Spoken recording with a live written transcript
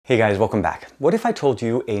Hey guys, welcome back. What if I told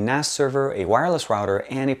you a NAS server, a wireless router,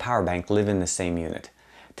 and a power bank live in the same unit?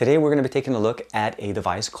 Today we're going to be taking a look at a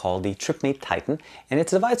device called the Tripmate Titan, and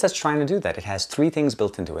it's a device that's trying to do that. It has three things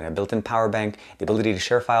built into it: a built-in power bank, the ability to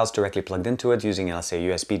share files directly plugged into it using, let's say,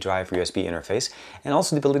 a USB drive or USB interface, and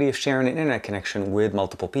also the ability of sharing an internet connection with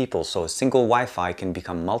multiple people, so a single Wi-Fi can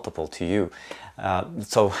become multiple to you.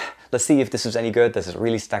 So let's see if this is any good. Does it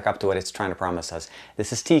really stack up to what it's trying to promise us?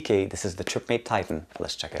 This is TK, this is the Tripmate Titan.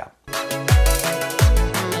 Let's check it out.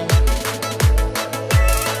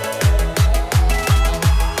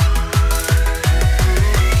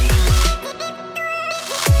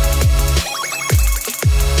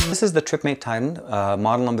 This is the Tripmate Titan.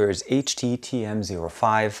 Model number is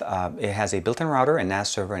HTTM05. It has a built-in router, a NAS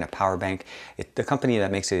server, and a power bank. The company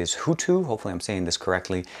that makes it is Hutu. Hopefully I'm saying this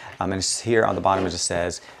correctly. And it's here on the bottom it just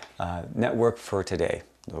says network for today.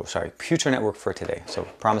 Oh, sorry, future network for today. So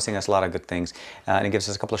promising us a lot of good things. And it gives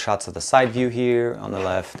us a couple of shots of the side view here on the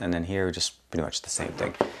left, and then here just pretty much the same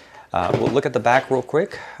thing. We'll look at the back real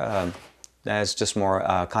quick. That's just more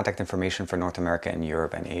contact information for North America and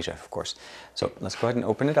Europe and Asia, of course. So let's go ahead and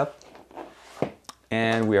open it up.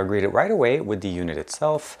 And we are greeted right away with the unit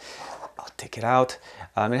itself. I'll take it out.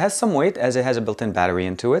 It has some weight as it has a built-in battery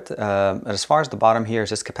into it. As far as the bottom here,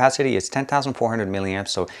 its capacity is 10,400 milliamps.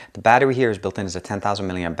 So the battery here is built in as a 10,000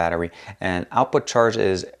 milliamp battery, and output charge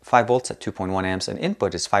is 5 volts at 2.1 amps, and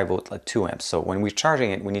input is 5 volts at 2 amps. So when we're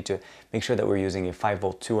charging it, we need to make sure that we're using a 5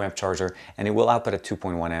 volt 2 amp charger, and it will output at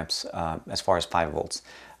 2.1 amps as far as 5 volts.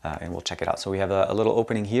 And we'll check it out. So we have a little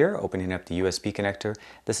opening here, opening up the USB connector.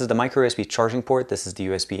 This is the micro USB charging port. This is the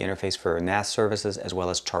USB interface for NAS services as well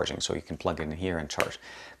as charging. So you can plug it in here and charge.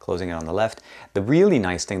 Closing it on the left. The really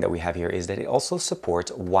nice thing that we have here is that it also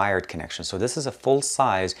supports wired connection. So this is a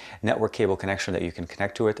full-size network cable connection that you can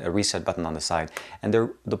connect to it, a reset button on the side. And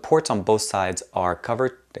the ports on both sides are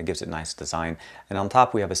covered. That gives it nice design. And on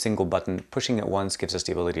top we have a single button. Pushing it once gives us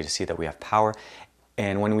the ability to see that we have power.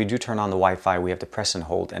 And when we do turn on the Wi-Fi, we have to press and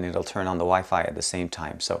hold, and it'll turn on the Wi-Fi at the same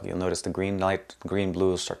time. So you'll notice the green light, green,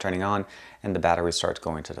 blue start turning on, and the battery starts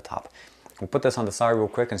going to the top. We'll put this on the side real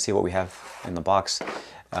quick and see what we have in the box.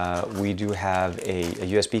 We do have a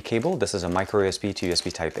USB cable. This is a micro USB to USB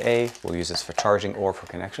type A. We'll use this for charging or for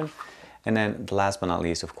connection. And then last but not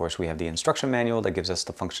least, of course, we have the instruction manual that gives us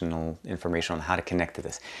the functional information on how to connect to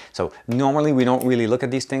this. So normally we don't really look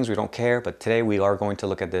at these things, we don't care, but today we are going to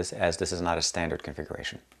look at this as this is not a standard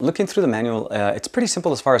configuration. Looking through the manual, it's pretty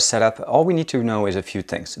simple as far as setup. All we need to know is a few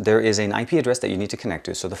things. There is an IP address that you need to connect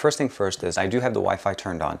to. So the first thing first is I do have the Wi-Fi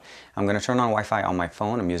turned on. I'm going to turn on Wi-Fi on my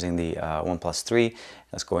phone. I'm using the OnePlus 3.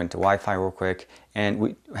 Let's go into Wi-Fi real quick. And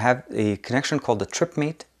we have a connection called the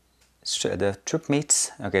Tripmate.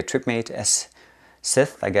 Tripmate S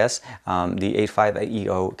Sith, I guess, the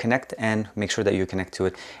 85EO connect, and make sure that you connect to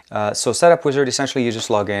it. So setup wizard, essentially you just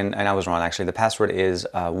log in, and I was wrong actually, the password is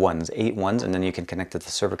 8 ones, and then you can connect to the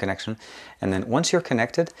server connection. And then once you're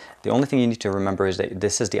connected, the only thing you need to remember is that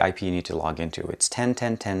this is the IP you need to log into. It's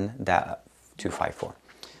 10.10.10.254. So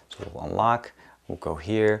we'll unlock, we'll go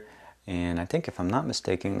here, and I think if I'm not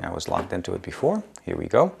mistaken, I was logged into it before. Here we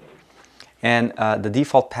go. And the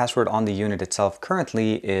default password on the unit itself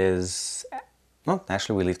currently is, well,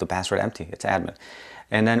 actually we leave the password empty, it's admin.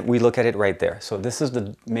 And then we look at it right there. So this is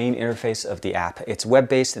the main interface of the app. It's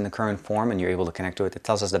web-based in the current form, and you're able to connect to it. It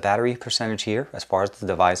tells us the battery percentage here as far as the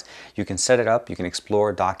device. You can set it up, you can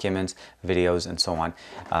explore documents, videos, and so on.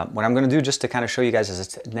 What I'm going to do just to kind of show you guys is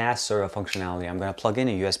its NAS server functionality. I'm going to plug in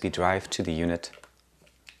a USB drive to the unit.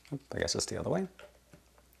 I guess it's the other way.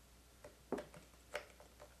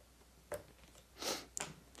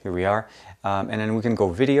 Here we are, and then we can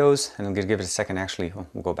go videos, and I'm going to give it a second. Actually,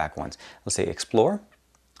 we'll go back once. Let's say explore.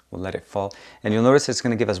 We'll let it fall, and you'll notice it's going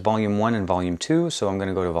to give us volume 1 and volume 2. So I'm going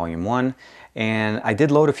to go to volume 1, and I did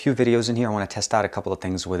load a few videos in here. I want to test out a couple of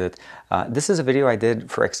things with it. This is a video I did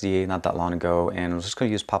for XDA not that long ago, and I'm just going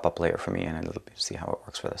to use pop-up layer for me and a little bit see how it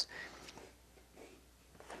works for this.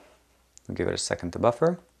 We'll give it a second to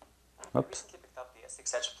buffer. Oops.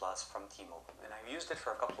 Edge Plus from T-Mobile, and I've used it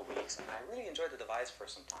for a couple of weeks, and I really enjoyed the device for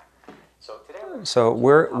some time. So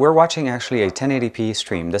we're watching actually a 1080p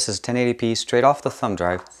stream. This is 1080p straight off the thumb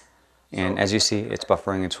drive, and as you see, it's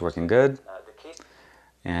buffering, it's working good.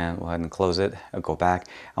 And we'll go ahead and close it. I'll go back.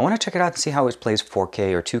 I want to check it out and see how it plays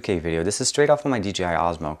 4K or 2K video. This is straight off of my DJI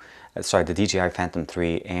Osmo, sorry, the DJI Phantom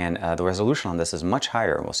 3, and the resolution on this is much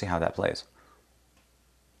higher. We'll see how that plays.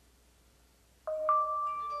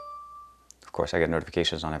 Of course, I get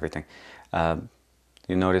notifications on everything.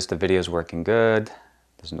 You notice the video is working good.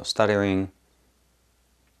 There's no stuttering.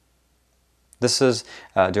 This is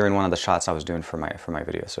during one of the shots I was doing for my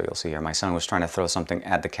video. So you'll see here, my son was trying to throw something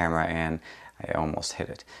at the camera and I almost hit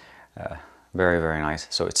it. Very, very nice.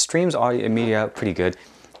 So it streams audio and media pretty good.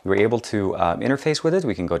 We're able to interface with it.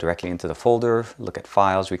 We can go directly into the folder, look at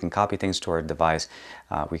files. We can copy things to our device.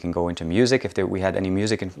 We can go into music if we had any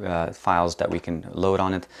music files that we can load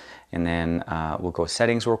on it. And then we'll go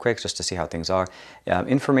settings real quick just to see how things are.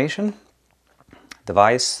 Information,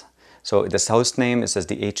 device. So this host name, it says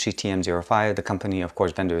the HCTM05. The company, of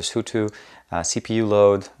course, vendor is Hutu. CPU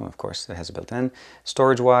load, well, of course, it has a built-in.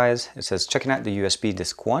 Storage-wise, it says checking out the USB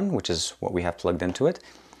disk 1, which is what we have plugged into it.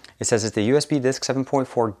 It says it's the USB disk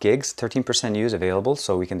 7.4 gigs, 13% use available,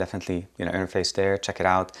 so we can definitely interface there, check it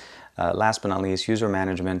out. Last but not least, user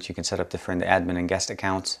management. You can set up different admin and guest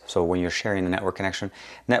accounts. So when you're sharing the network connection,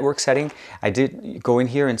 network setting, I did go in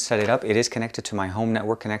here and set it up. It is connected to my home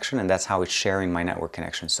network connection, and that's how it's sharing my network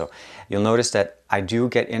connection. So you'll notice that I do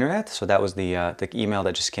get internet. So that was the email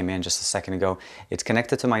that just came in just a second ago. It's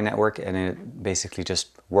connected to my network, and it basically just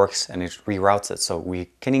works and it reroutes it. So we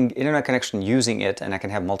can internet connection using it, and I can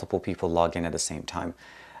have multiple people log in at the same time.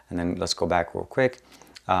 And then let's go back real quick.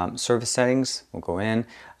 Service settings, we'll go in,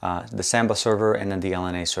 the Samba server and then the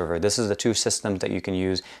LNA server. This is the two systems that you can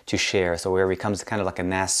use to share. So where it becomes kind of like a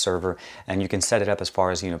NAS server, and you can set it up as far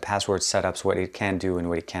as password setups, what it can do and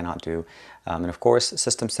what it cannot do. And of course,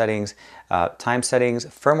 system settings, time settings,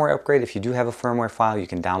 firmware upgrade. If you do have a firmware file, you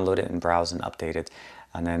can download it and browse and update it.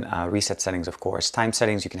 And then reset settings, of course. Time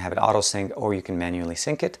settings, you can have it auto sync or you can manually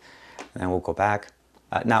sync it. And then we'll go back.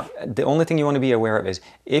 Now, the only thing you want to be aware of is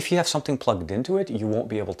if you have something plugged into it, you won't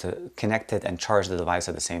be able to connect it and charge the device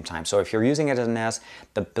at the same time. So if you're using it as a NAS,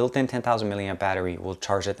 the built-in 10,000 milliamp battery will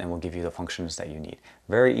charge it and will give you the functions that you need.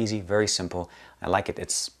 Very easy, very simple. I like it.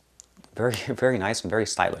 It's very, very nice and very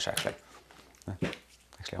stylish, actually.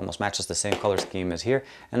 Actually, almost matches the same color scheme as here.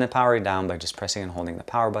 And then power it down by just pressing and holding the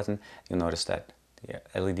power button. You'll notice that the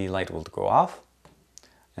LED light will go off.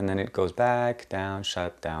 And then it goes back, down,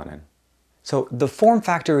 shut, down, and so the form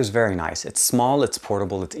factor is very nice. It's small, it's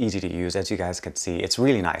portable, it's easy to use. As you guys can see, it's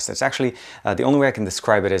really nice. It's actually, the only way I can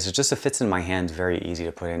describe it is it just fits in my hand, very easy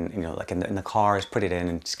to put in, like in the cars, put it in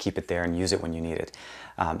and just keep it there and use it when you need it.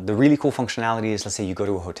 The really cool functionality is, let's say you go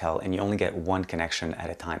to a hotel and you only get one connection at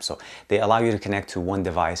a time. So they allow you to connect to one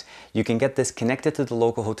device. You can get this connected to the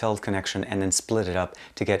local hotel connection and then split it up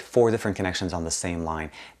to get 4 different connections on the same line,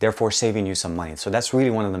 therefore saving you some money. So that's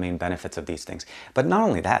really one of the main benefits of these things. But not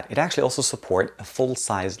only that, it actually also supports a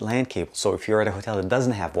full-size LAN cable. So if you're at a hotel that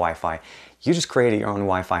doesn't have Wi-Fi, you just create your own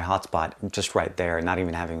Wi-Fi hotspot just right there, not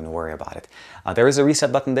even having to worry about it. There is a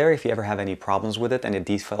reset button there if you ever have any problems with it, and it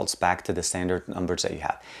defaults back to the standard numbers that you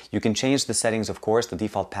have. You can change the settings, of course, the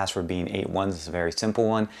default password being 81 is a very simple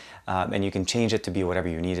one, and you can change it to be whatever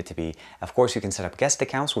you need it to be. Of course, you can set up guest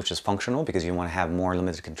accounts, which is functional because you want to have more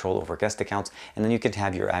limited control over guest accounts, and then you can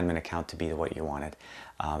have your admin account to be what you want it.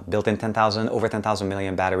 Built-in over 10,000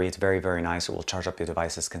 milliamp battery, it's very, very nice. It will charge up your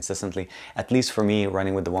devices consistently. At least for me,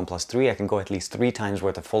 running with the OnePlus 3, I can go at least 3 times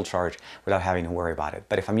worth of full charge without having to worry about it.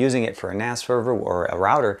 But if I'm using it for a NAS server or a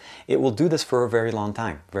router, it will do this for a very long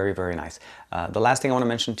time. Very, very nice. The last thing I want to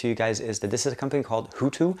mention to you guys is that this is a company called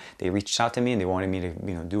Hutu. They reached out to me and they wanted me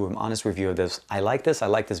to do an honest review of this. I like this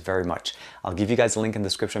very much. I'll give you guys a link in the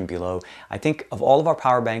description below. I think of all of our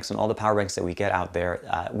power banks and all the power banks that we get out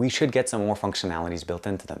there, we should get some more functionalities built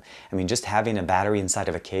into them. I mean, just having a battery inside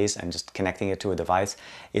of a case and just connecting it to a device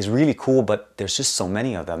is really cool, but there's just so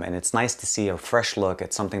many of them, and it's nice to see a fresh look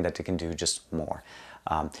at something that you can do just more.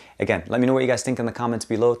 Again, let me know what you guys think in the comments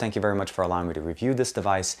below. Thank you very much for allowing me to review this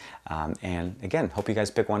device. And again, hope you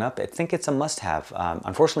guys pick one up. I think it's a must-have.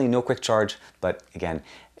 Unfortunately, no quick charge, but again,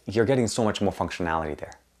 you're getting so much more functionality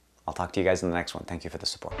there. I'll talk to you guys in the next one. Thank you for the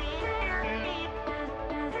support.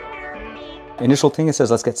 Initial thing, it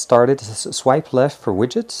says let's get started. It says swipe left for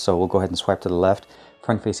widgets, so we'll go ahead and swipe to the left.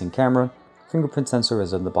 Front-facing camera, fingerprint sensor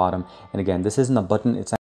is at the bottom, and again, this isn't a button, it's